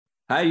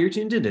Hi, you're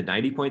tuned into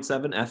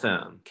 90.7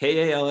 FM,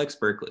 KALX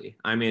Berkeley.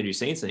 I'm Andrew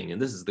Saintsing,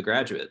 and this is The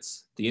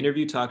Graduates, the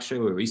interview talk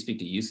show where we speak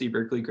to UC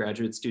Berkeley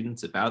graduate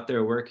students about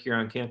their work here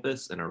on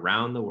campus and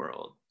around the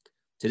world.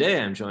 Today,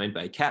 I'm joined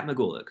by Kat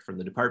Magoulick from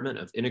the Department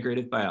of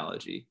Integrative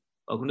Biology.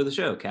 Welcome to the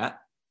show, Kat.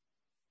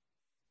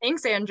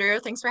 Thanks, Andrew.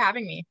 Thanks for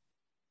having me.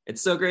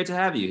 It's so great to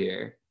have you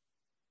here.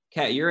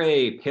 Kat, you're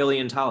a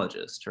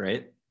paleontologist,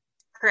 right?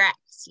 Correct.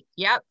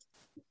 Yep.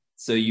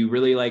 So you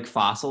really like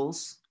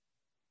fossils?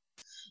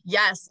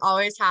 Yes,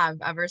 always have.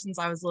 Ever since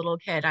I was a little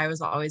kid, I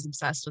was always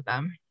obsessed with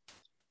them.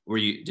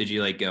 Did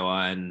you like go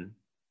on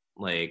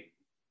like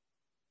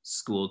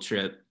school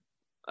trip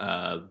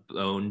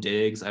bone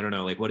digs? I don't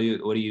know, like what do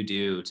you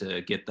do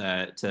to get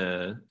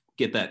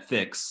that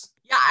fix?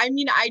 Yeah, I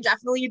mean, I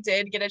definitely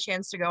did get a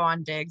chance to go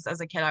on digs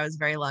as a kid. I was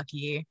very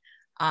lucky.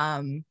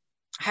 I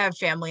have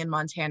family in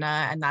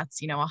Montana, and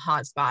that's, a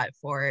hot spot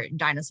for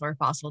dinosaur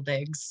fossil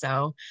digs.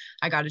 So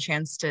I got a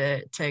chance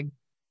to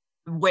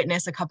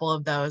witness a couple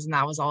of those, and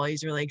that was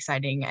always really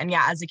exciting. And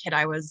yeah, as a kid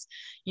I was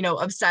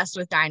obsessed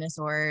with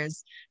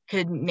dinosaurs,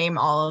 could name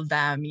all of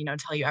them,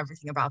 tell you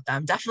everything about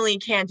them. Definitely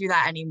can't do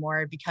that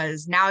anymore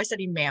because now I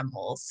study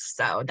mammals,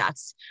 so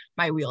that's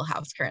my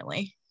wheelhouse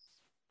currently.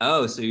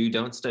 Oh, so you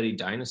don't study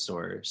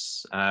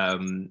dinosaurs.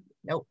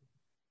 Nope.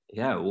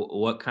 Yeah,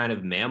 what kind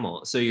of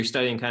mammal? So you're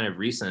studying kind of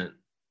recent,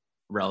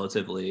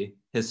 relatively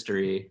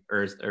history,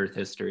 Earth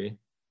history.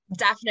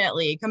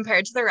 Definitely,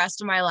 compared to the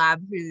rest of my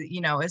lab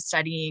who, is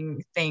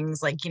studying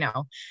things like,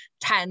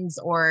 tens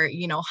or,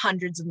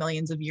 hundreds of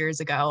millions of years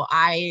ago,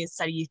 I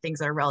study things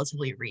that are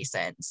relatively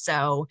recent.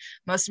 So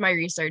most of my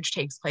research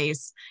takes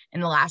place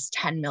in the last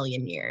 10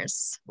 million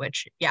years,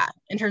 which, yeah,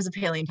 in terms of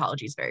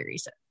paleontology is very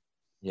recent.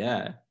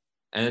 Yeah.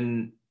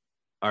 And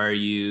are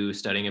you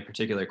studying a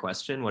particular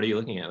question? What are you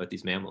looking at with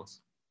these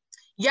mammals?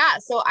 Yeah,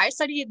 so I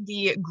studied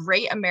the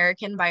Great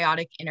American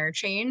Biotic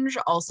Interchange,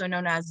 also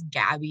known as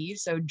GABI,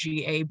 so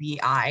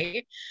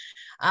GABI.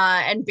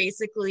 And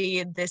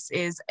basically, this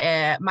is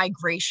a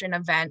migration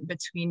event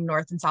between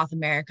North and South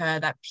America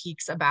that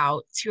peaks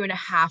about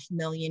 2.5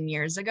 million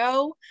years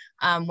ago,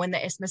 when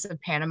the Isthmus of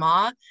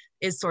Panama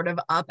is sort of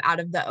up out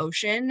of the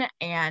ocean,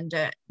 and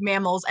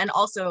mammals and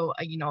also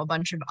a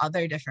bunch of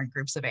other different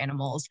groups of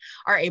animals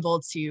are able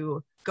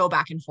to go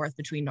back and forth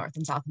between North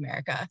and South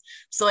America.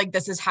 So like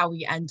this is how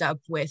we end up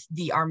with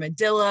the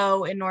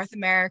armadillo in North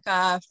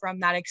America from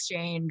that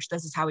exchange.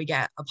 This is how we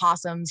get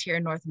opossums here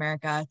in North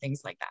America,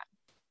 things like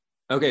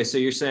that. Okay, so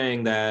you're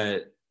saying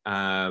that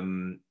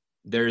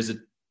there's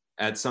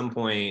at some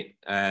point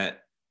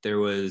there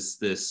was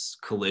this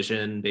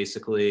collision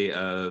basically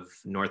of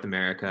North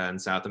America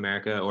and South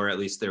America, or at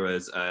least there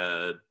was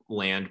a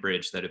land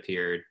bridge that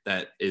appeared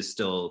that is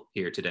still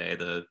here today,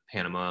 the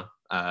Panama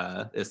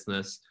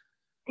Isthmus.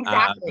 Um,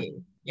 Exactly.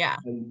 Yeah.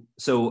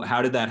 so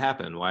how did that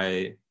happen?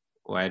 Why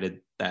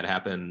did that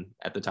happen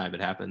at the time it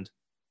happened?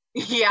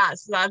 Yeah,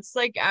 so that's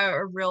like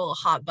a real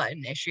hot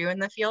button issue in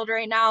the field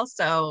right now.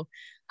 So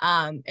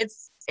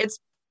it's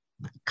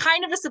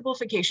kind of a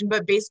simplification,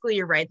 but basically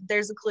you're right.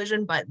 There's a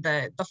collision, but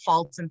the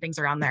faults and things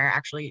around there are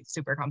actually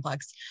super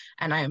complex.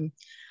 And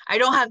I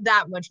don't have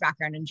that much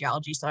background in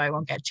geology, so I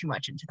won't get too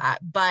much into that.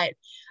 But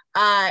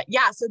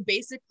yeah, so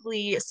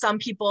basically some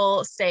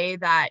people say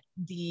that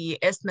the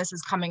isthmus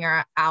is coming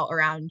out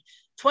around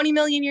 20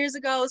 million years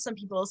ago. Some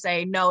people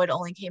say no, it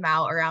only came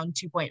out around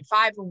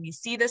 2.5 when we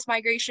see this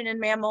migration in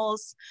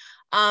mammals.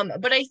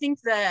 But I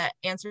think the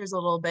answer is a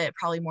little bit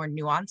probably more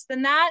nuanced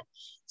than that.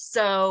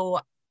 So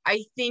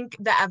I think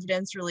the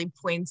evidence really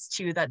points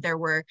to that there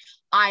were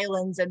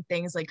islands and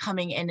things like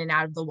coming in and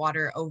out of the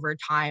water over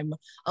time,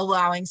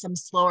 allowing some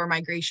slower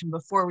migration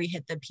before we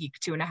hit the peak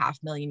 2.5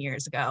 million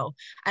years ago.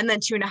 And then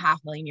 2.5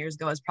 million years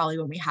ago is probably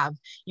when we have,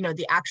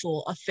 the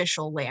actual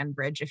official land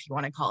bridge, if you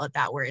want to call it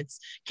that, where it's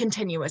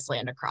continuous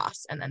land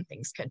across, and then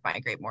things could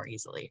migrate more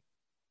easily.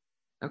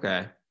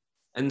 Okay.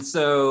 And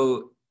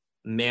so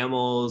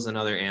mammals and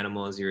other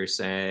animals you were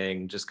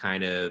saying just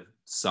kind of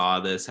saw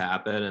this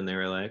happen and they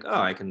were like,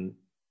 "Oh, I can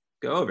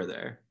go over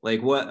there."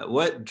 Like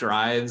what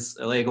drives,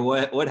 like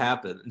what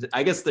happened?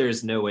 I guess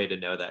there's no way to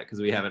know that because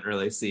we haven't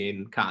really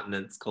seen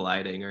continents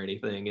colliding or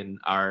anything in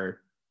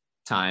our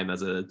time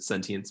as a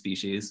sentient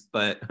species.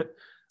 But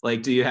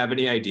like do you have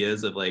any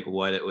ideas of like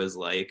what it was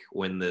like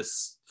when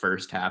this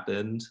first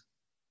happened?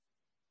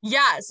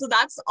 Yeah, so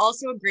that's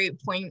also a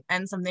great point,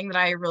 and something that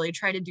I really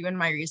try to do in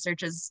my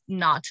research is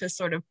not to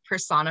sort of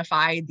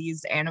personify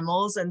these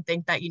animals and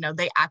think that,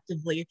 they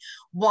actively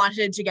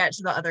wanted to get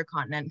to the other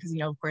continent because,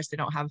 of course they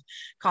don't have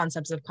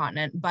concepts of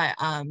continent, but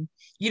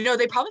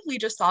they probably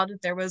just saw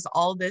that there was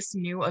all this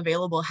new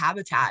available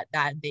habitat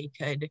that they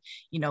could,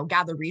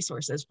 gather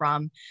resources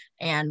from,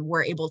 and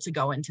were able to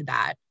go into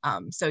that.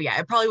 So yeah,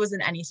 it probably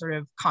wasn't any sort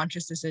of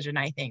conscious decision,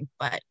 I think,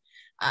 but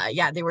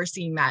yeah, they were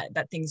seeing that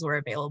things were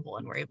available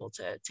and were able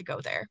to go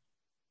there.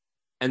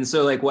 And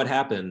so like what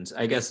happened?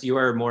 I guess you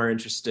are more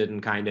interested in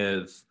kind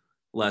of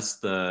less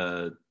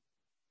the,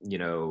 you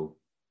know,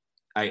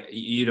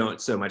 you don't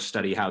so much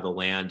study how the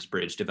land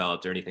bridge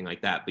developed or anything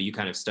like that, but you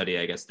kind of study,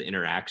 I guess, the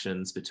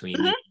interactions between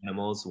Mhm. these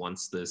animals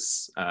once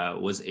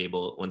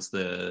once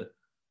the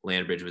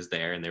land bridge was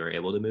there and they were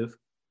able to move.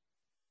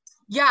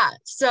 Yeah,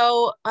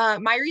 so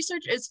my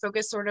research is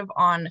focused sort of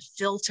on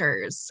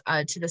filters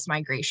to this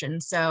migration.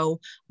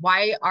 So,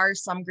 why are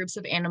some groups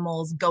of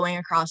animals going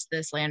across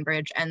this land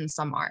bridge and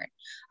some aren't?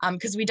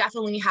 Because we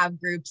definitely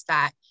have groups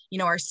that,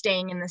 are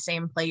staying in the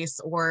same place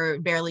or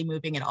barely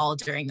moving at all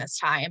during this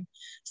time.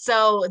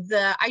 So,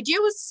 the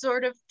idea was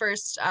sort of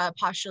first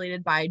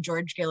postulated by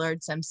George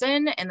Gaylord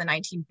Simpson in the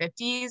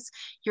 1950s.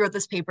 He wrote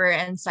this paper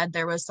and said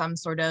there was some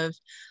sort of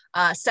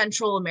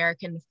Central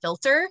American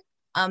filter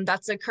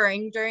that's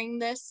occurring during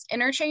this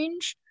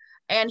interchange.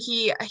 And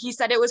he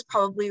said it was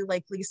probably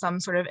likely some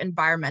sort of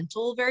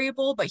environmental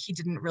variable, but he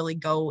didn't really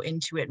go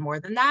into it more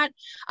than that.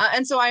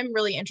 And so I'm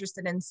really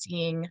interested in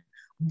seeing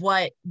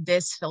what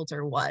this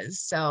filter was.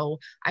 So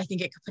I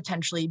think it could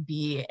potentially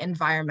be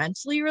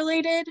environmentally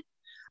related.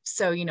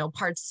 So,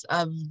 parts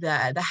of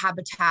the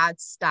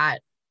habitats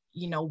that,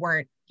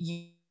 weren't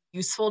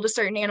useful to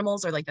certain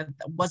animals, or like that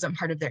wasn't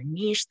part of their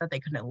niche that they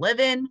couldn't live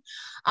in.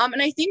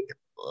 And I think,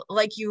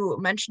 like you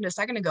mentioned a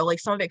second ago, like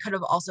some of it could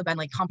have also been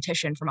like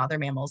competition from other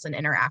mammals and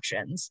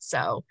interactions.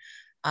 So,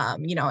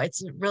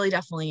 it's really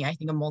definitely, I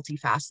think, a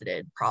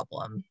multifaceted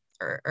problem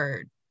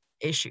or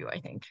issue, I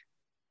think.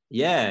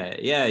 Yeah,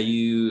 yeah,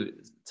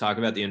 you talk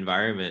about the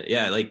environment.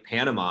 Yeah, like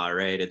Panama,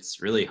 right? It's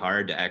really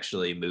hard to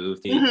actually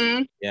move the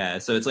Mm-hmm. yeah,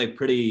 so it's like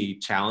pretty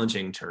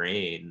challenging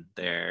terrain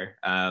there.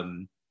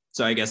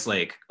 So I guess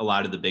like a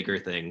lot of the bigger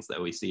things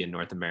that we see in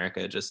North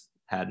America just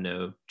had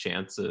no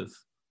chance of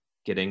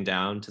getting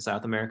down to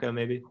South America,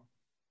 maybe.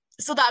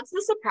 So that's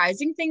the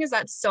surprising thing, is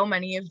that so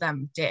many of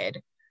them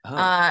did.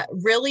 Oh,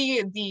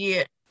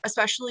 Really,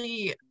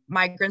 especially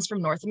migrants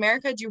from North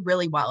America do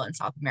really well in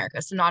South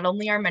America. So not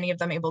only are many of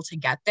them able to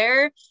get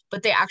there,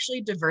 but they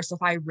actually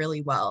diversify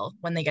really well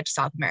when they get to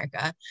South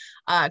America.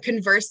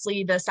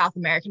 Conversely, the South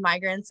American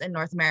migrants in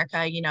North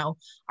America,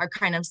 are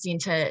kind of seen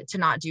to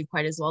not do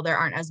quite as well. There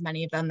aren't as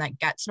many of them that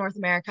get to North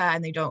America,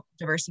 and they don't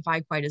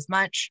diversify quite as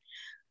much.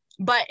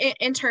 But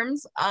in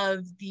terms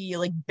of the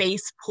like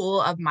base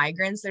pool of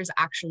migrants, there's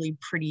actually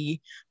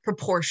pretty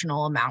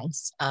proportional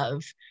amounts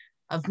of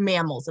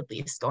mammals, at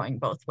least, going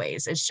both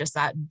ways. It's just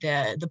that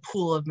the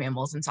pool of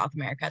mammals in South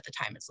America at the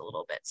time is a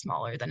little bit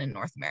smaller than in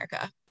North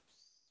America.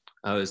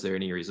 oh, is there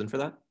any reason for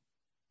that?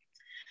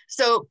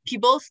 So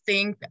people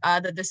think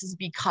that this is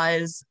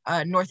because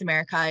North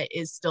America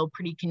is still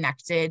pretty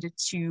connected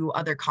to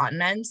other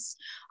continents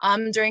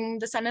during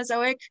the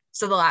Cenozoic,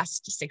 so the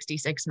last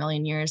 66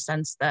 million years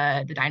since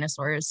the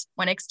dinosaurs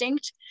went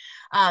extinct.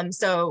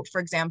 So, for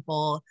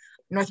example,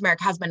 North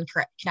America has been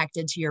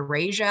connected to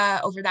Eurasia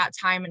over that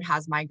time and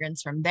has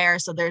migrants from there.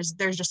 So there's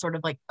just sort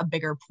of like a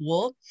bigger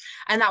pool,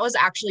 and that was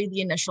actually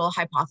the initial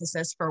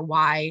hypothesis for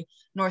why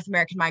North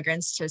American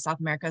migrants to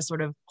South America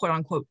sort of quote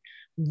unquote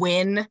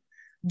win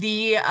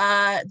the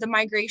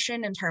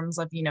migration in terms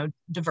of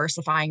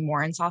diversifying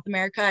more in South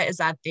America, is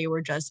that they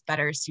were just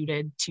better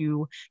suited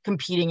to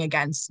competing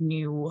against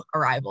new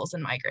arrivals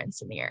and migrants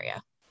in the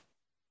area.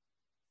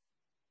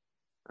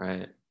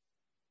 Right.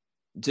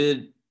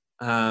 Did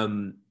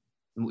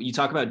you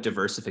talk about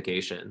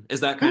diversification? Is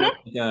that kind of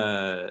Mm-hmm.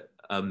 like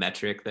a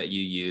metric that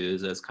you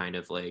use as kind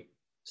of like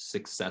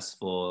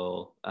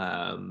successful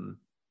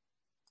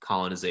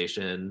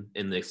colonization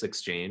in this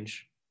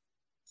exchange?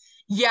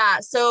 Yeah,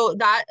 so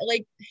that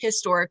like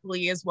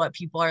historically is what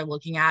people are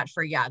looking at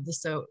for,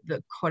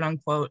 the quote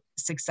unquote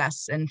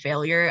success and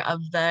failure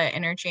of the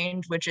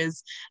interchange, which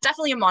is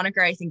definitely a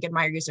moniker I think in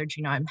my research,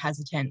 I'm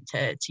hesitant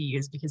to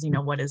use, because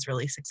what is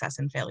really success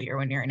and failure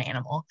when you're an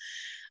animal.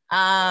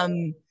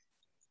 Um,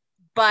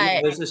 Yeah,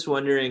 I but was just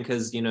wondering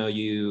because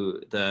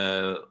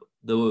the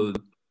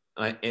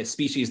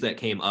species that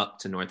came up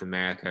to North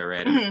America,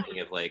 right? I'm mhm, thinking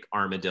of like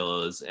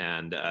armadillos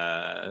and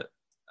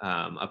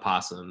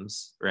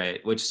opossums,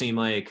 right? Which seem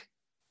like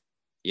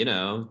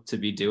to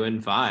be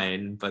doing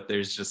fine, but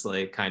there's just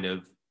like kind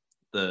of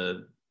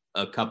the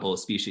a couple of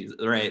species,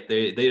 right?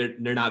 They're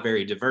not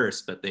very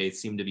diverse, but they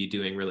seem to be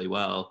doing really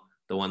well.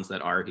 The ones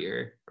that are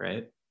here,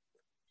 right?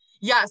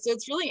 yeah, so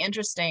it's really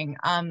interesting.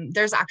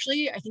 There's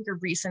actually, I think, a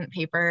recent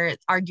paper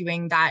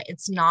arguing that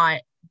it's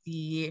not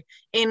the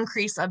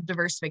increase of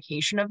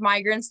diversification of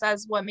migrants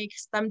that's what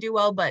makes them do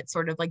well, but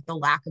sort of like the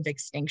lack of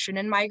extinction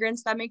in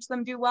migrants that makes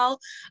them do well.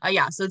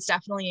 Yeah, so it's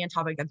definitely a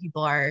topic that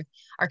people are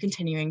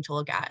continuing to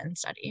look at and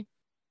study.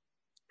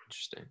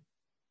 Interesting.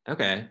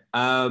 Okay.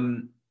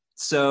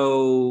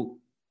 So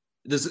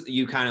this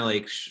you kind of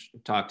like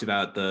talked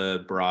about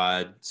the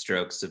broad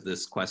strokes of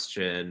this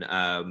question.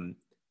 And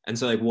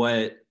so like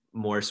what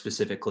more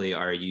specifically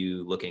are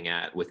you looking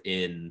at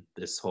within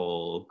this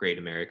whole Great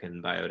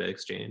American Biota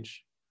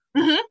Exchange?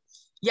 Mhm.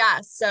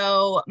 Yeah,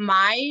 so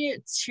my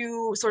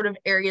two sort of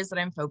areas that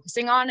I'm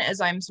focusing on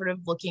is I'm sort of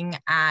looking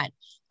at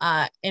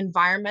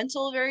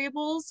environmental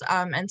variables.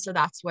 And so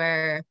that's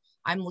where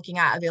I'm looking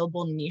at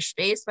available niche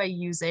space by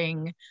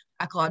using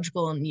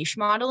ecological niche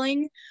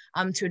modeling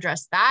to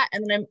address that.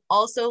 And then I'm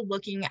also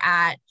looking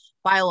at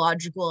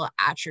biological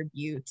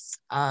attributes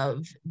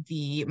of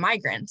the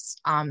migrants.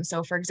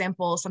 So for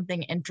example,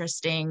 something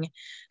interesting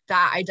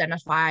that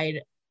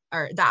identified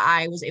or that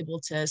I was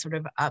able to sort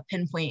of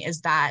pinpoint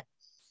is that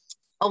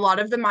a lot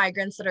of the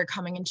migrants that are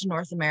coming into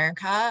North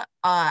America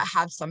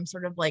have some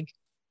sort of like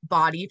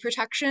body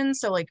protection.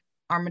 So like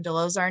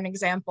armadillos are an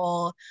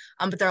example,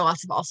 but there are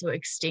lots of also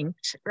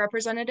extinct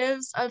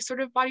representatives of sort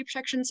of body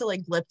protection. So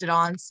like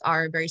glyptodonts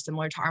are very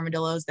similar to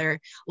armadillos. They're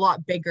a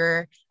lot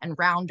bigger and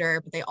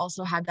rounder, but they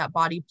also have that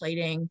body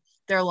plating.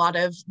 There are a lot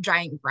of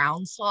giant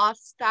ground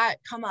sloths that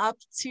come up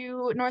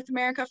to North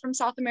America from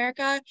South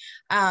America.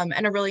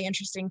 And a really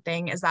interesting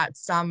thing is that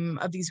some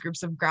of these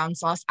groups of ground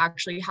sloths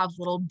actually have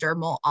little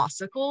dermal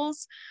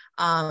ossicles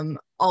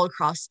all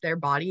across their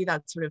body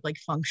that sort of like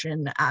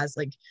function as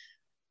like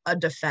a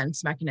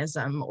defense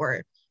mechanism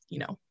or, you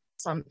know,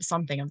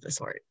 something of the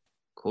sort.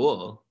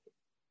 Cool.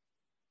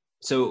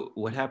 So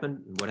what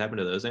happened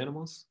to those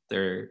animals?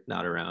 They're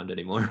not around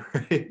anymore,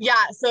 right?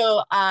 Yeah,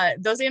 so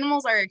those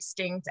animals are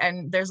extinct,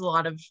 and there's a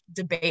lot of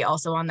debate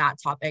also on that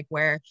topic,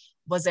 where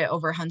was it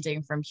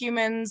overhunting from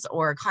humans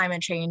or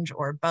climate change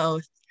or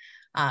both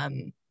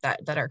that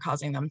are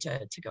causing them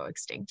to go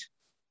extinct.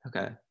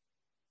 Okay.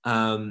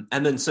 And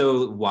then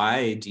so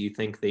why do you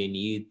think they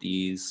need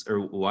these, or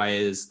why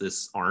is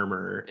this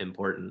armor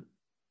important?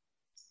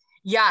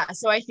 Yeah,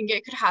 so I think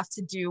it could have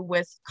to do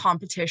with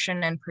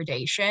competition and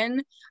predation,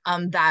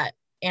 that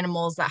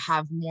animals that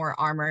have more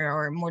armor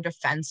or more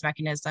defense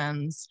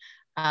mechanisms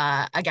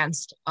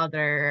against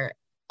other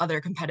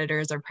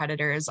competitors or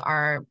predators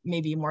are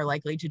maybe more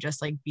likely to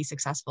just like be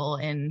successful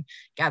in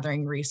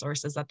gathering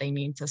resources that they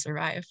need to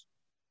survive.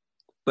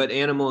 But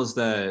animals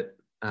that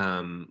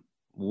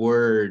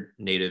were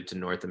native to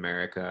North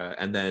America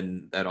and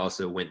then that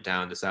also went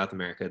down to South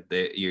America,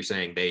 you're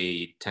saying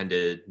they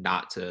tended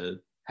not to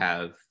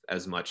have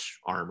as much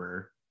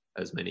armor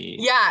as many.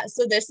 Yeah,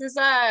 so this is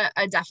a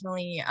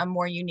definitely a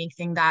more unique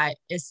thing that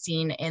is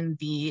seen in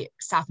the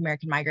South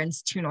American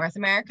migrants to North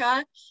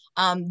America.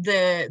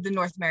 The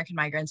North American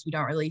migrants, we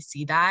don't really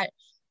see that.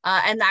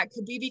 And that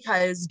could be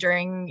because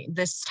during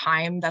this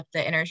time that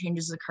the interchange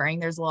is occurring,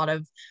 there's a lot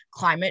of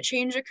climate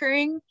change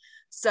occurring.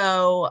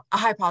 So a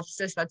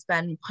hypothesis that's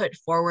been put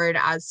forward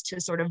as to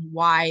sort of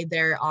why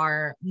there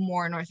are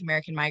more North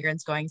American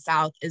migrants going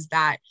south is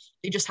that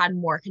they just had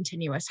more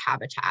continuous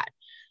habitat.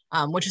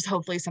 Which is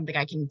hopefully something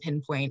I can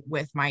pinpoint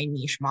with my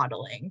niche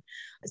modeling.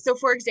 So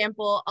for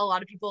example, a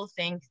lot of people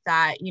think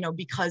that, you know,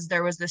 because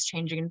there was this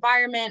changing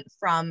environment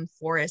from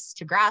forests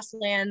to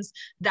grasslands,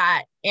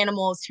 that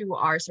animals who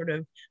are sort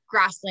of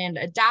grassland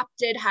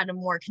adapted had a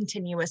more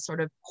continuous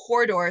sort of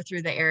corridor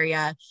through the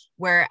area,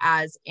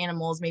 whereas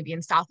animals maybe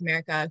in South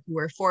America who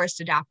were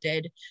forest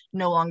adapted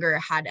no longer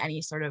had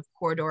any sort of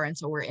corridor. And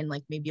so we're in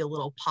like maybe a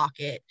little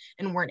pocket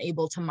and weren't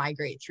able to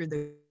migrate through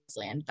the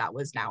land that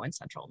was now in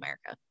Central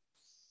America.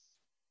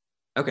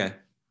 Okay.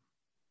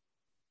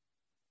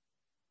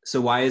 So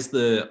why is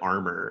the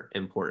armor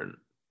important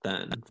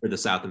then for the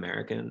South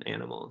American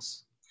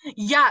animals?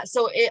 Yeah,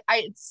 so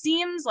it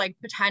seems like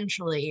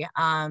potentially,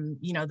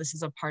 you know, this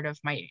is a part of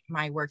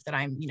my work that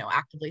I'm, you know,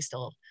 actively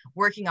still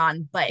working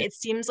on, but it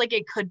seems like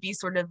it could be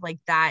sort of like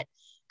that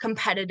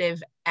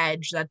competitive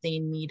edge that they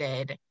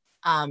needed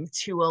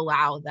to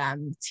allow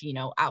them to, you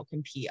know,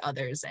 outcompete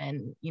others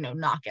and, you know,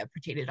 not get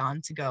predated on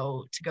to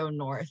go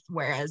north,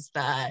 whereas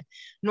the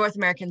North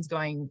Americans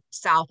going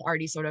south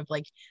already sort of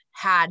like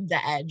had the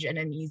edge and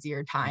an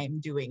easier time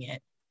doing it.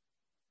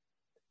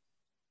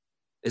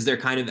 Is there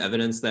kind of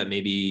evidence that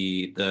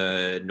maybe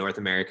the North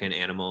American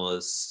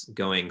animals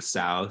going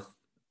south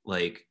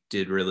like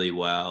did really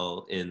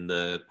well in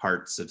the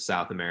parts of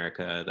South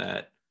America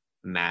that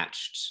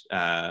matched,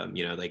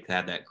 you know, like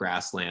had that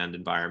grassland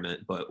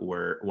environment, but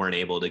weren't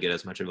able to get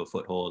as much of a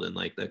foothold in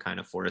like the kind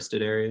of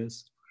forested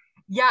areas?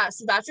 Yeah,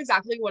 so that's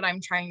exactly what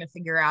I'm trying to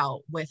figure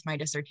out with my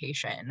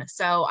dissertation.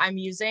 So I'm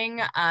using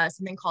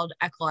something called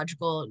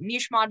ecological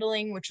niche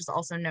modeling, which is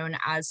also known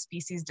as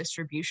species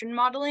distribution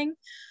modeling.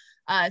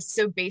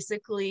 So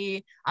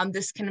basically,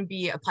 this can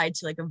be applied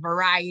to like a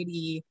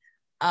variety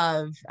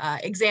of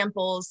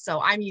examples. So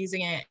I'm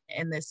using it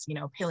in this, you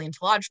know,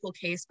 paleontological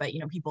case, but, you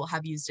know, people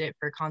have used it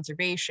for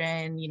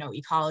conservation, you know,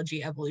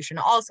 ecology, evolution,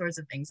 all sorts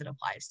of things it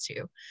applies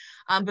to.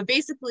 But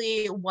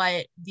basically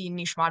what the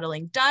niche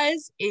modeling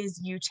does is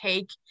you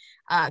take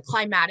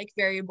climatic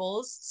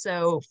variables.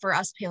 So for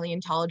us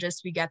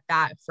paleontologists, we get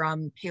that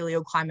from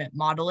paleoclimate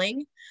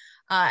modeling.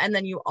 And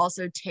then you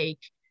also take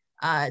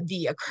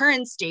the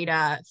occurrence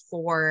data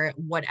for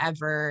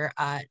whatever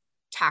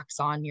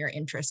taxon you're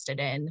interested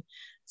in.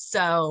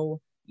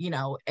 So, you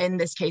know, in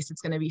this case,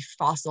 it's going to be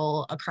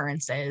fossil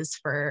occurrences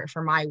for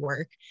my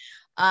work.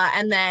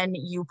 And then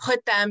you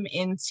put them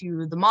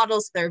into the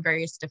models. There are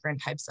various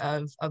different types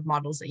of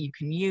models that you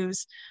can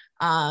use.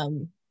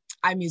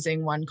 I'm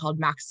using one called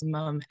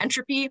maximum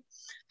entropy.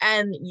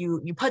 And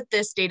you put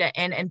this data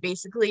in, and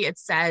basically it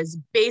says,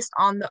 based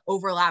on the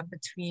overlap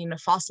between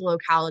fossil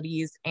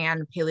localities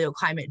and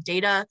paleoclimate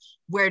data,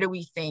 where do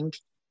we think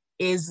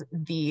is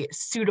the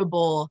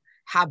suitable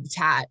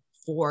habitat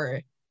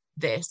for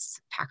this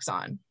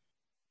taxon.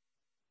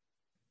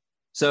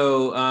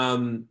 So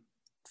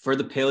for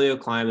the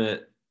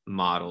paleoclimate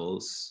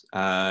models,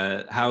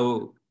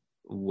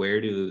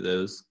 where do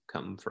those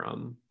come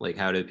from? Like,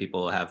 how do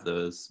people have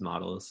those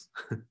models?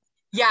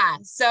 Yeah,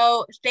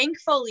 so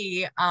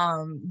thankfully,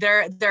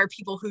 there are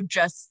people who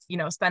just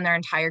spend their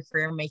entire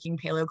career making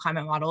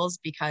paleoclimate models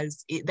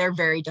because they're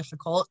very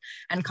difficult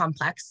and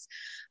complex.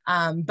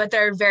 But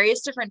there are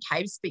various different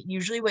types, but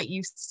usually what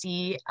you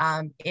see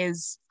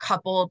is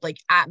coupled like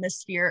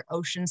atmosphere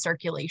ocean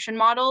circulation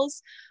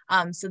models.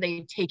 So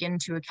they take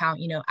into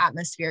account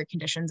atmospheric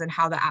conditions and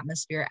how the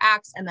atmosphere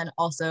acts, and then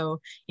also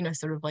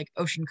sort of like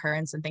ocean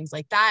currents and things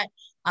like that.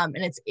 And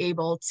it's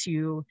able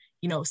to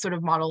sort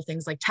of model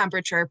things like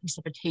temperature,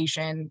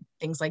 precipitation,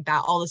 things like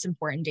that, all this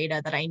important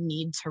data that I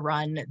need to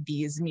run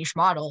these niche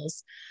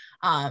models,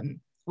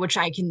 which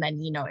I can then,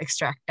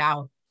 extract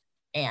out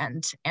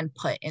and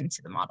put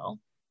into the model.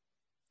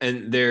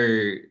 And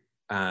they're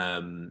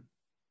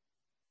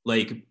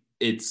like,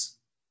 it's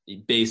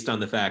based on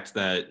the fact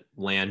that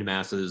land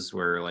masses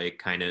were like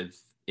kind of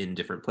in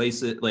different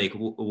places. Like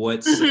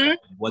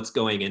what's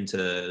going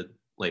into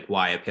like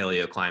why a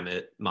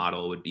paleoclimate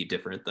model would be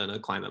different than a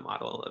climate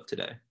model of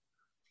today?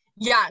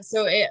 Yeah,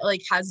 so it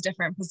like has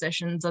different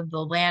positions of the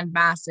land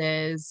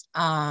masses,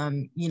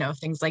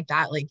 things like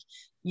that. Like,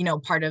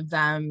 part of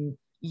them,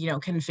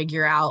 can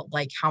figure out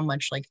like how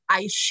much like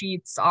ice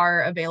sheets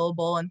are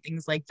available and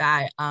things like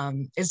that.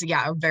 Is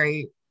a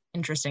very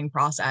interesting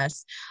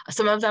process.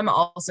 Some of them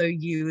also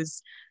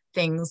use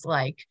things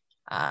like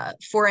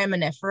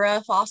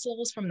foraminifera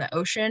fossils from the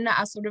ocean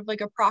as sort of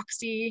like a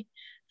proxy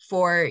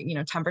for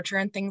temperature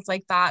and things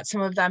like that.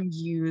 Some of them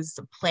use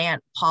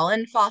plant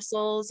pollen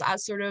fossils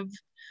as sort of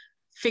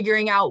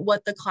figuring out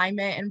what the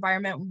climate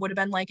environment would have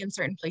been like in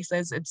certain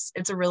places.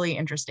 It's a really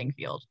interesting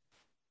field.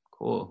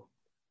 Cool.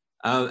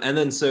 And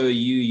then so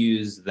you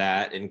use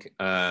that in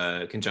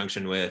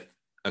conjunction with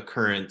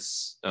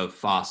occurrence of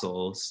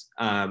fossils.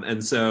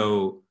 And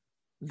so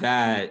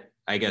that,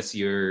 I guess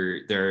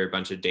there are a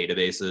bunch of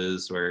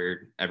databases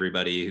where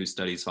everybody who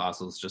studies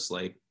fossils just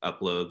like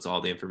uploads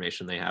all the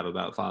information they have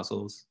about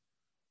fossils.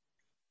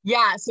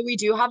 Yeah, so we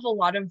do have a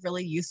lot of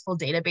really useful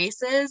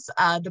databases.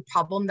 The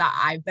problem that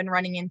I've been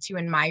running into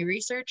in my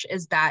research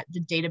is that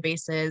the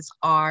databases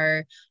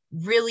are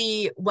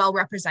really well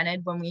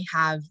represented when we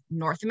have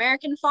North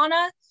American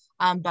fauna.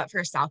 But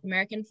for South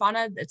American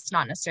fauna, it's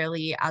not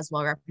necessarily as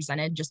well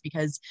represented just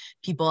because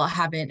people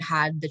haven't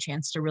had the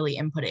chance to really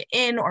input it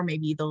in, or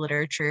maybe the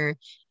literature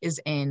is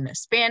in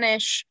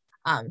Spanish.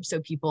 So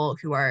people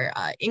who are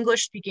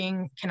English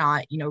speaking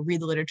cannot,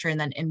 read the literature and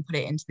then input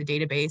it into the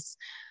database.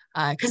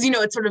 Because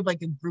it's sort of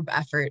like a group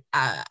effort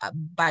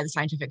by the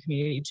scientific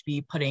community to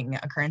be putting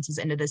occurrences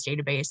into this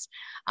database.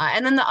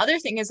 And then the other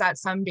thing is that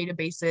some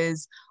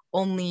databases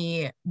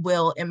only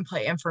will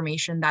input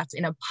information that's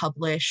in a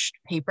published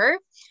paper.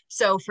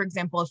 So for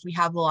example, if we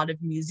have a lot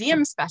of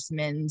museum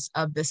specimens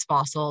of this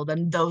fossil,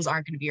 then those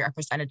aren't going to be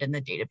represented in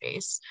the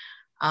database.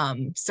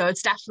 So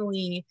it's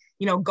definitely,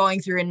 going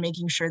through and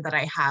making sure that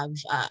I have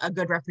a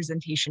good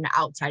representation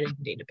outside of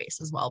the database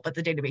as well. But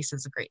the database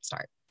is a great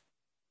start.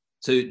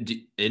 So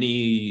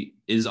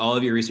is all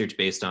of your research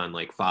based on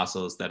like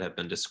fossils that have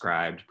been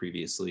described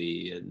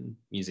previously in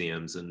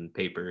museums and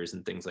papers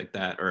and things like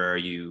that? Or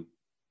you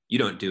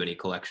don't do any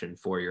collection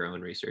for your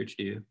own research,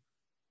 do you?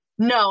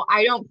 No,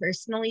 I don't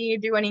personally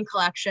do any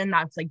collection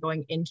that's like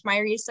going into my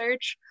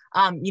research.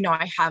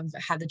 I have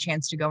had the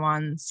chance to go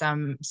on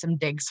some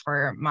digs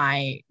for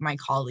my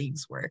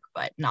colleagues' work,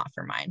 but not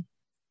for mine.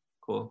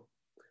 Cool.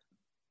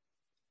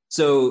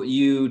 So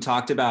you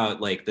talked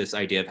about like this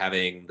idea of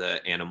having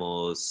the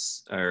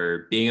animals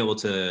or being able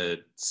to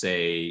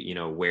say,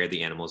 where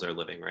the animals are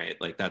living, right?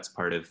 Like that's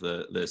part of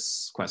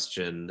this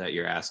question that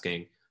you're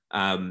asking.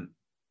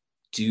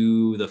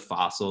 Do the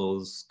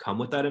fossils come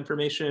with that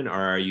information, or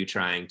are you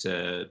trying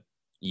to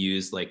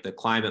use like the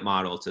climate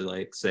model to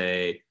like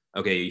say,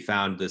 okay, you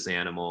found this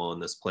animal in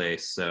this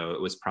place, so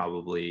it was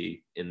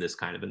probably in this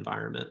kind of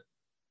environment?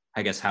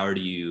 I guess how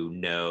do you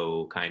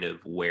know kind of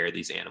where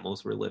these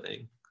animals were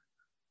living?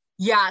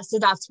 Yeah, so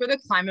that's where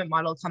the climate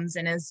model comes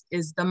in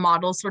is the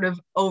model sort of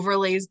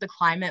overlays the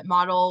climate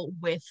model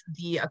with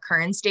the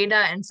occurrence data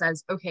and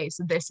says, okay,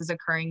 so this is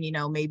occurring,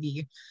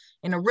 maybe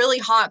in a really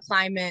hot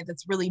climate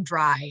that's really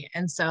dry.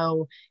 And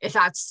so if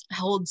that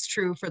holds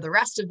true for the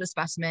rest of the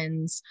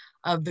specimens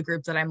of the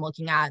group that I'm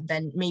looking at,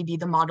 then maybe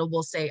the model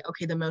will say,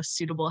 okay, the most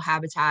suitable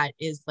habitat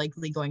is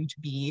likely going to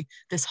be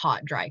this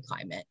hot, dry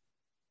climate.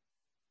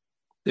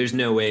 There's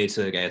no way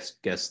to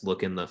guess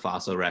look in the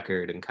fossil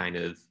record and kind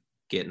of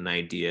get an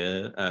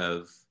idea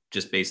of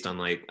just based on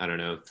like, I don't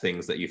know,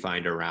 things that you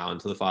find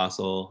around the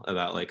fossil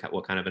about like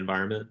what kind of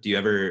environment. Do you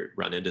ever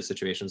run into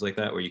situations like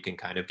that where you can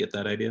kind of get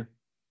that idea?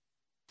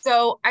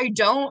 So I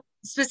don't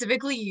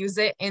specifically use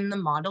it in the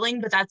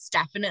modeling, but that's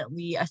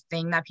definitely a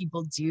thing that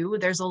people do.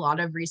 There's a lot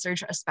of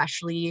research,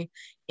 especially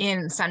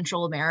in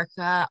Central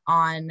America,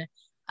 on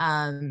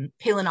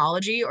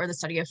palynology, or the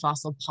study of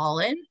fossil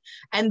pollen.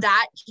 And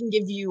that can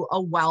give you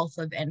a wealth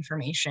of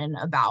information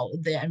about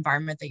the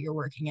environment that you're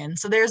working in.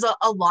 So there's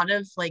a lot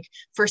of, like,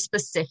 for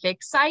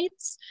specific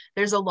sites,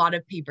 there's a lot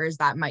of papers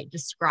that might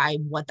describe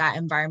what that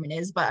environment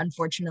is, but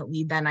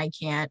unfortunately then I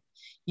can't,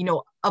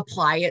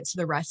 apply it to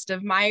the rest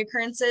of my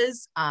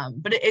occurrences.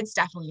 But it's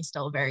definitely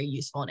still very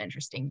useful and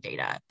interesting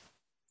data.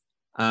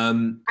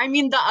 I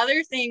mean, the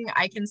other thing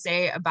I can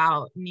say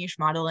about niche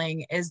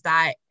modeling is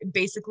that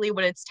basically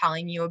what it's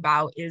telling you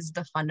about is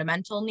the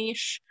fundamental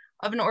niche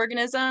of an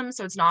organism.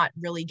 So it's not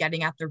really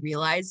getting at the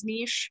realized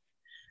niche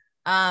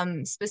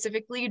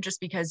specifically,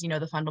 just because,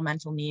 the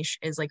fundamental niche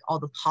is like all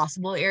the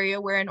possible area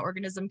where an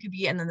organism could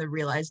be. And then the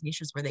realized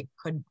niche is where they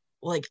could,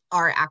 like,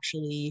 are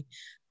actually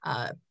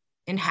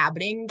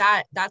inhabiting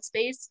that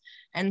space.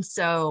 And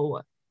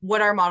so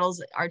what our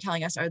models are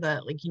telling us are the,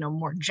 like,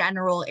 more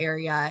general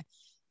area.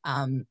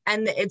 And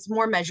it's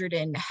more measured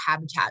in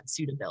habitat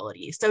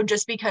suitability. So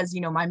just because,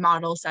 my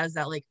model says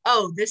that, like,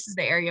 oh, this is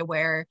the area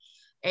where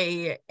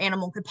a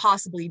animal could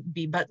possibly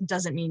be, but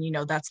doesn't mean,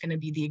 that's going to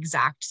be the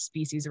exact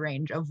species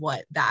range of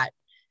what that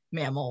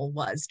mammal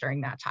was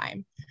during that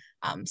time.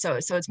 So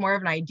it's more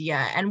of an idea.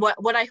 And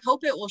what I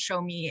hope it will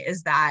show me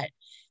is that,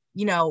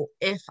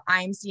 if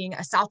I'm seeing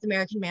a South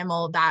American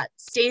mammal that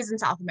stays in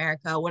South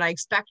America, what I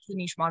expect the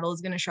niche model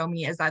is going to show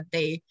me is that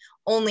they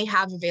only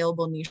have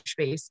available niche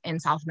space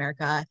in South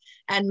America,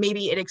 and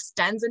maybe it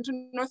extends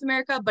into North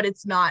America, but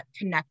it's not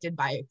connected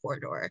by a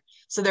corridor.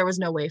 So there was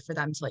no way for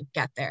them to, like,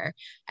 get there.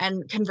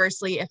 And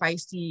conversely, if I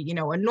see,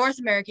 a North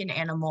American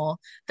animal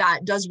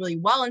that does really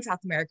well in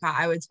South America,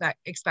 I would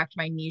expect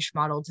my niche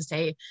model to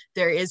say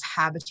there is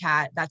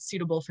habitat that's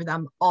suitable for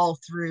them all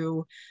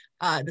through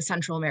the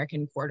Central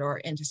American corridor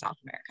into South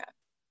America.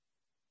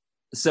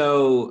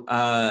 So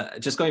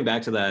just going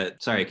back to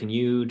that, sorry, can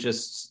you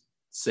just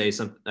say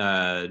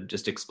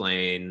just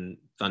explain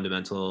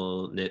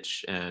fundamental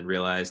niche and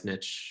realized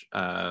niche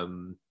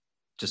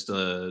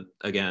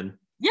again?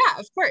 Yeah,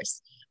 of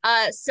course.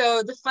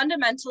 So the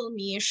fundamental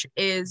niche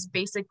is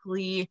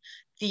basically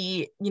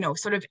the,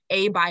 sort of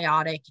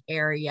abiotic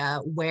area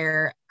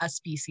where a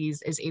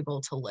species is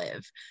able to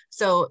live.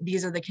 So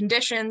these are the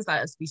conditions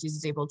that a species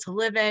is able to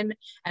live in,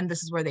 and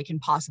this is where they can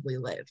possibly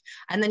live.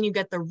 And then you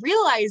get the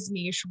realized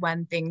niche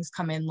when things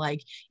come in,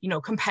 like,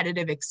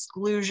 competitive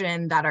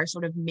exclusion that are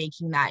sort of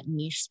making that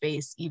niche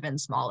space even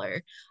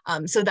smaller.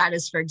 So that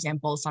is, for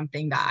example,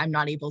 something that I'm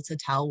not able to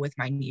tell with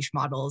my niche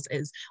models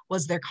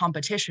was there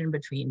competition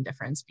between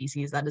different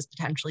species that is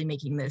potentially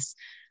making this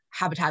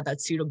habitat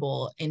that's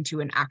suitable into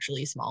an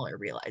actually smaller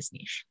realized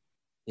niche.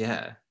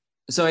 Yeah.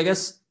 So I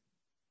guess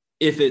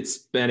if it's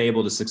been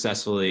able to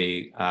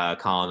successfully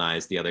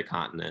colonize the other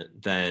continent,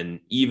 then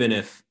even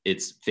if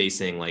it's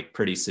facing, like,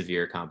 pretty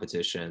severe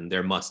competition,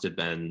 there must have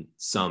been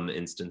some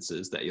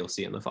instances that you'll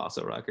see in the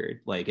fossil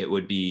record. Like, it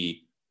would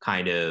be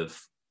kind of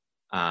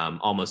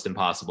almost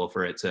impossible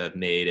for it to have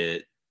made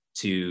it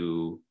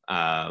to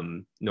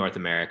North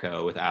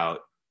America without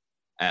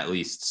at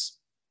least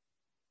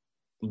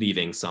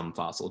leaving some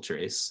fossil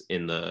trace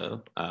in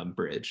the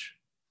bridge.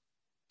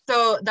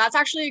 So that's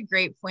actually a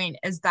great point,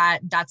 is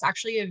that's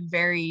actually a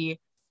very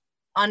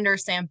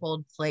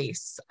undersampled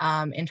place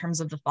in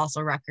terms of the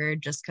fossil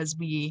record, just because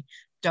we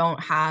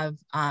don't have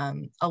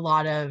a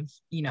lot of,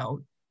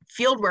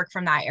 field work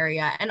from that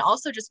area. And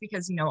also just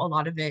because, a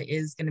lot of it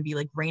is going to be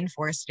like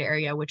rainforest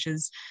area, which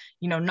is,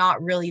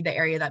 not really the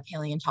area that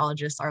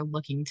paleontologists are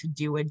looking to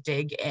do a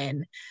dig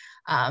in.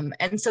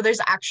 And so there's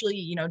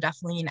actually,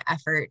 definitely an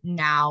effort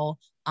now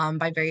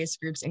by various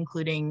groups,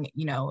 including,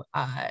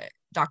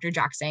 Dr.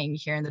 Jack Sang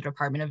here in the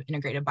Department of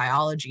Integrated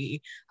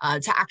Biology,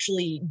 to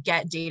actually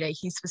get data.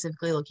 He's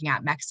specifically looking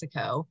at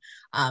Mexico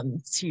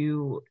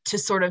to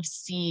sort of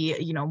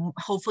see,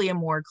 hopefully a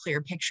more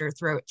clear picture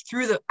through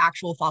the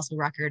actual fossil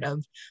record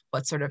of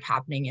what's sort of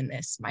happening in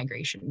this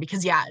migration.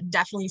 Because yeah,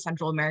 definitely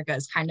Central America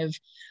is kind of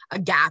a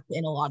gap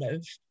in a lot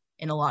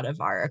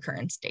of our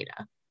occurrence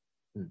data.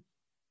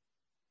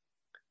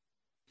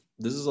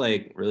 This is,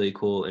 like, really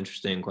cool,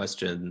 interesting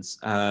questions.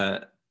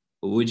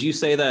 Would you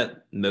say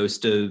that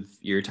most of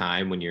your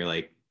time when you're,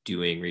 like,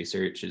 doing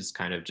research is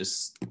kind of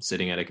just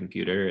sitting at a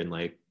computer and,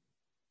 like,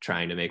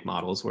 trying to make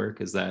models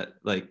work? Is that,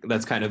 like,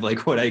 that's kind of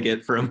like what I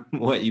get from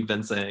what you've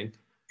been saying?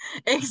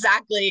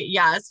 Exactly.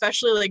 Yeah.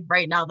 Especially, like,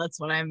 right now, that's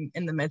what I'm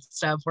in the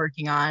midst of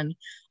working on.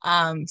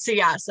 So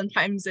yeah,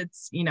 sometimes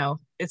it's,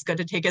 it's good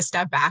to take a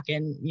step back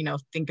and,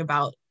 think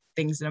about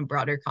things in a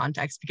broader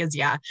context, because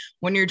yeah,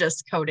 when you're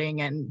just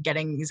coding and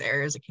getting these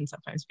errors, it can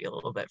sometimes be a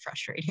little bit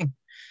frustrating.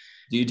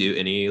 Do you do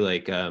any,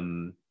 like,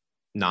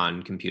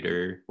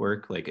 non-computer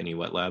work, like any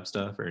wet lab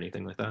stuff or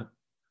anything like that?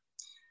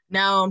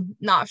 No,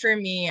 not for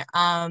me.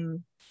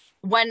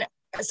 When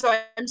so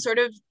I'm sort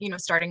of,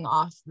 starting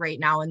off right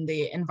now in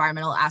the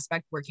environmental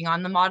aspect, working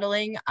on the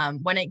modeling.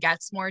 When it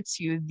gets more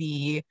to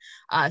the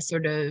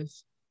sort of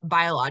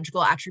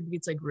biological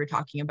attributes, like we were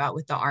talking about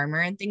with the armor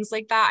and things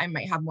like that, I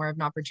might have more of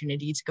an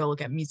opportunity to go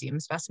look at museum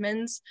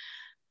specimens.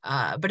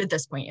 But at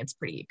this point, it's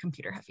pretty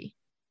computer heavy.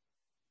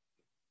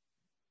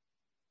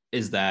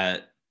 Is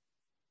that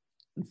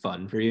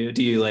fun for you?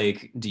 Do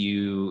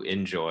you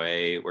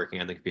enjoy working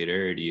on the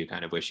computer, or do you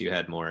kind of wish you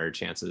had more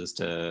chances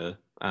to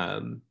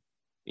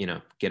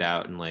get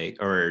out and like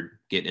or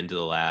get into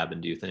the lab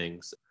and do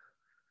things?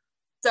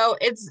 So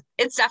it's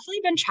definitely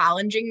been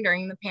challenging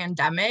during the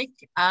pandemic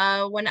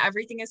when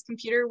everything is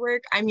computer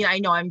work. I mean, I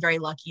know I'm very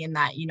lucky in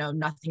that,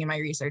 nothing in my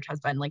research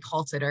has been like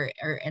halted or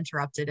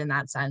interrupted in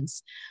that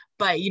sense.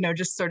 But,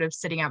 just sort of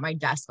sitting at my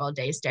desk all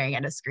day staring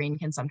at a screen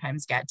can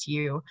sometimes get to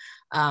you.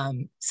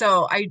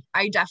 So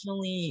I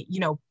definitely,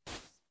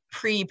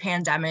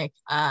 pre-pandemic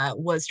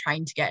was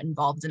trying to get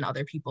involved in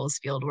other people's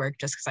field work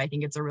just because I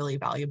think it's a really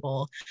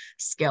valuable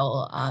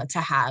skill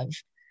to have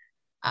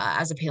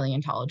as a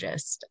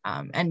paleontologist,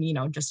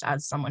 and just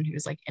as someone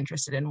who's like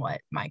interested in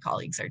what my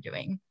colleagues are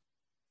doing.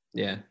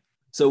 Yeah.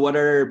 So what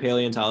are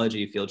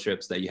paleontology field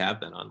trips that you have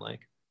been on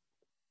like?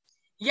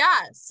 Yeah,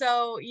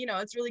 so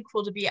it's really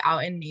cool to be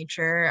out in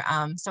nature.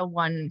 So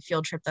one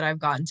field trip that I've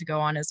gotten to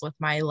go on is with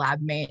my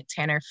lab mate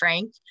Tanner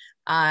Frank.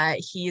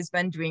 He's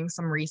been doing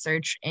some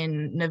research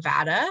in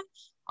Nevada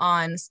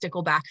on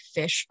stickleback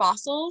fish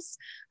fossils,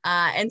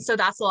 and so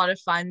that's a lot of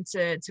fun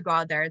to go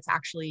out there. It's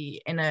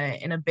actually in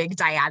a big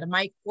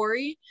diatomite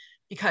quarry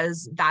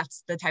because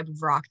that's the type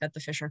of rock that the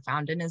fish are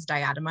found in is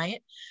diatomite.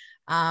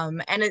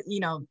 And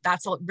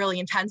that's really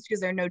intense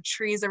because there are no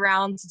trees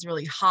around. So it's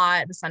really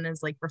hot. The sun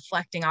is like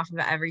reflecting off of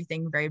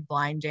everything, very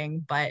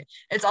blinding. But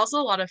it's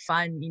also a lot of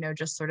fun,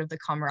 just sort of the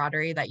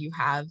camaraderie that you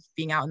have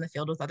being out in the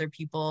field with other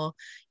people,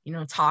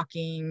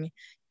 talking.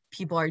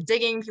 People are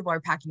digging, people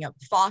are packing up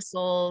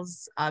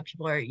fossils,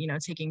 people are,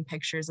 taking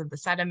pictures of the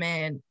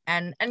sediment.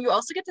 And you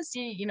also get to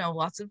see,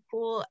 lots of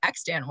cool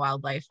extant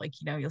wildlife. Like,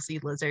 you'll see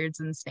lizards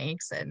and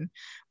snakes and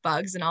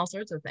bugs and all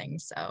sorts of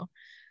things. So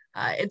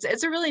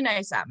it's a really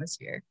nice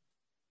atmosphere.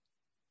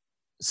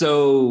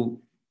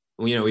 So,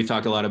 we've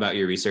talked a lot about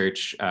your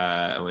research,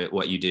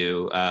 what you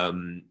do.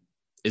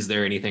 Is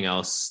there anything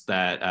else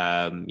that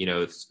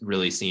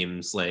really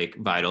seems like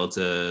vital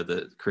to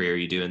the career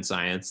you do in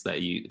science that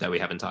we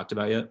haven't talked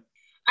about yet?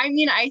 I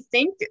mean, I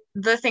think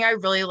the thing I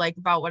really like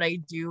about what I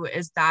do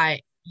is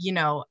that,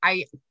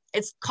 I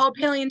it's called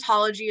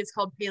paleontology, it's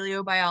called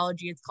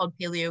paleobiology, it's called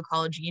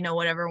paleoecology,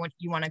 whatever what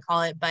you want to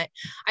call it. But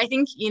I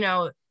think,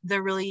 the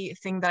really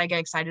thing that I get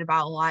excited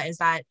about a lot is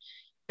that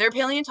there are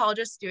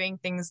paleontologists doing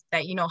things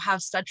that,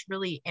 have such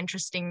really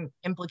interesting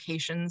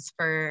implications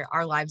for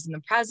our lives in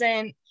the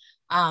present,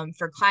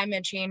 for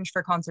climate change,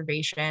 for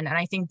conservation. And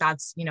I think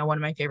that's, one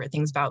of my favorite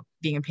things about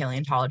being a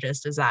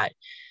paleontologist is that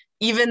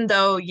even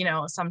though,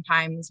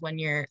 sometimes when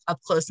you're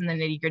up close in the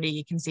nitty gritty,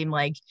 it can seem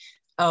like,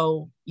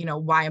 oh,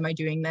 why am I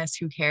doing this?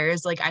 Who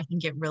cares? Like, I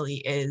think it really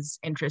is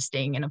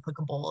interesting and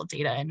applicable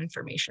data and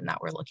information that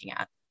we're looking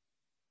at.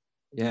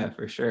 Yeah,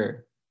 for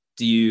sure.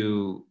 Do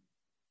you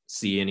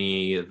see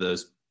any of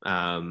those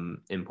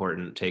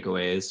important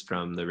takeaways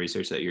from the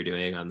research that you're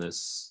doing on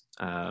this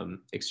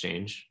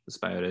exchange, this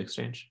biota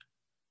exchange?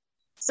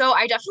 So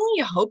I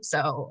definitely hope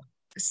so.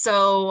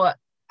 So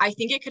I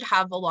think it could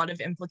have a lot of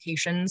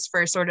implications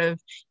for sort of,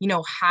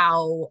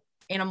 how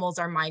animals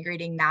are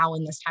migrating now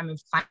in this time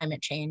of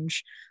climate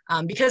change,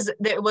 because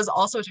it was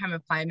also a time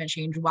of climate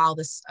change while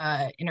this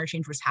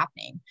interchange was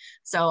happening.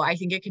 So I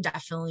think it could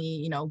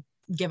definitely,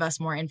 give us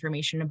more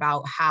information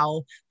about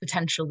how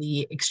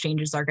potentially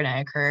exchanges are going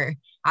to occur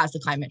as the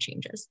climate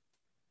changes.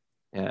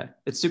 Yeah,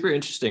 it's super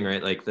interesting,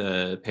 right? Like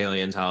the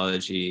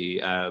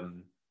paleontology,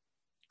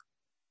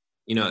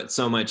 it's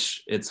so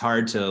much, it's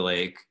hard to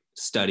like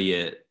study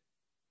it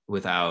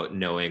without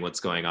knowing what's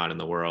going on in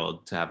the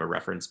world to have a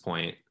reference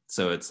point.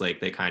 So it's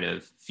like they kind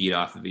of feed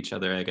off of each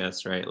other, I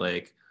guess, right?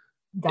 Like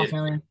if,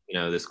 Definitely.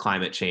 this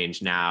climate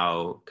change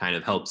now kind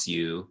of helps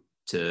you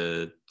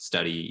to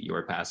study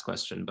your past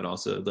question, but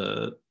also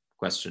the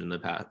question in the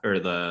past or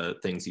the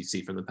things you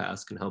see from the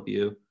past can help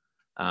you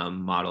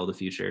model the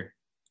future.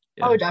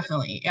 Oh, Yeah.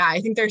 definitely. Yeah,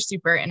 I think they're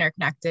super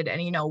interconnected.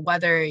 And,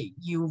 whether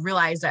you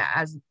realize it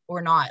as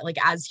or not, like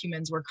as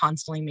humans, we're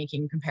constantly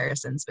making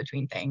comparisons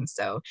between things.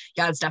 So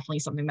yeah, it's definitely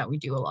something that we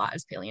do a lot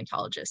as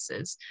paleontologists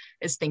is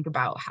think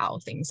about how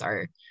things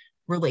are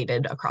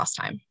related across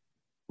time.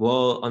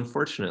 Well,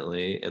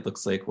 unfortunately, it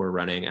looks like we're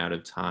running out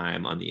of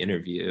time on the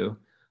interview.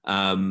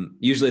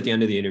 Usually at the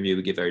end of the interview,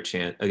 we give a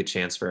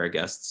chance for our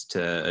guests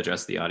to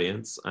address the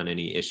audience on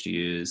any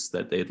issues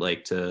that they'd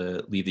like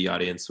to leave the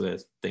audience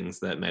with, things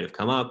that might have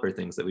come up or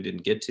things that we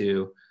didn't get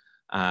to.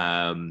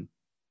 Um,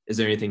 is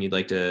there anything you'd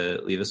like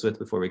to leave us with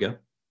before we go?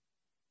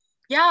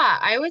 Yeah,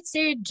 I would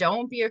say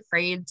don't be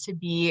afraid to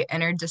be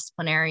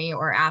interdisciplinary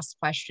or ask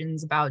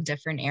questions about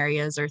different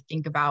areas or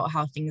think about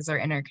how things are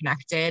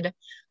interconnected.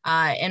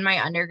 In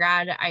my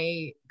undergrad,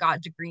 I got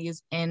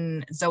degrees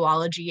in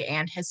zoology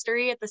and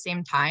history at the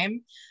same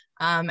time.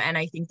 And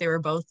I think they were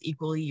both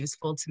equally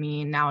useful to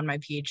me now in my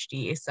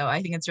PhD. So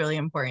I think it's really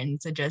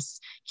important to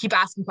just keep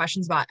asking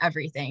questions about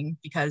everything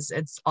because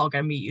it's all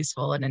going to be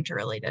useful and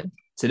interrelated.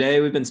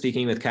 Today, we've been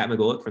speaking with Kat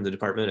Magoulick from the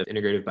Department of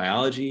Integrative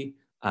Biology.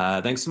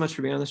 Thanks so much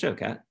for being on the show,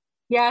 Kat.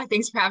 Yeah,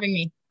 thanks for having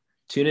me.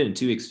 Tune in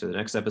 2 weeks for the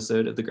next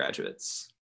episode of The Graduates.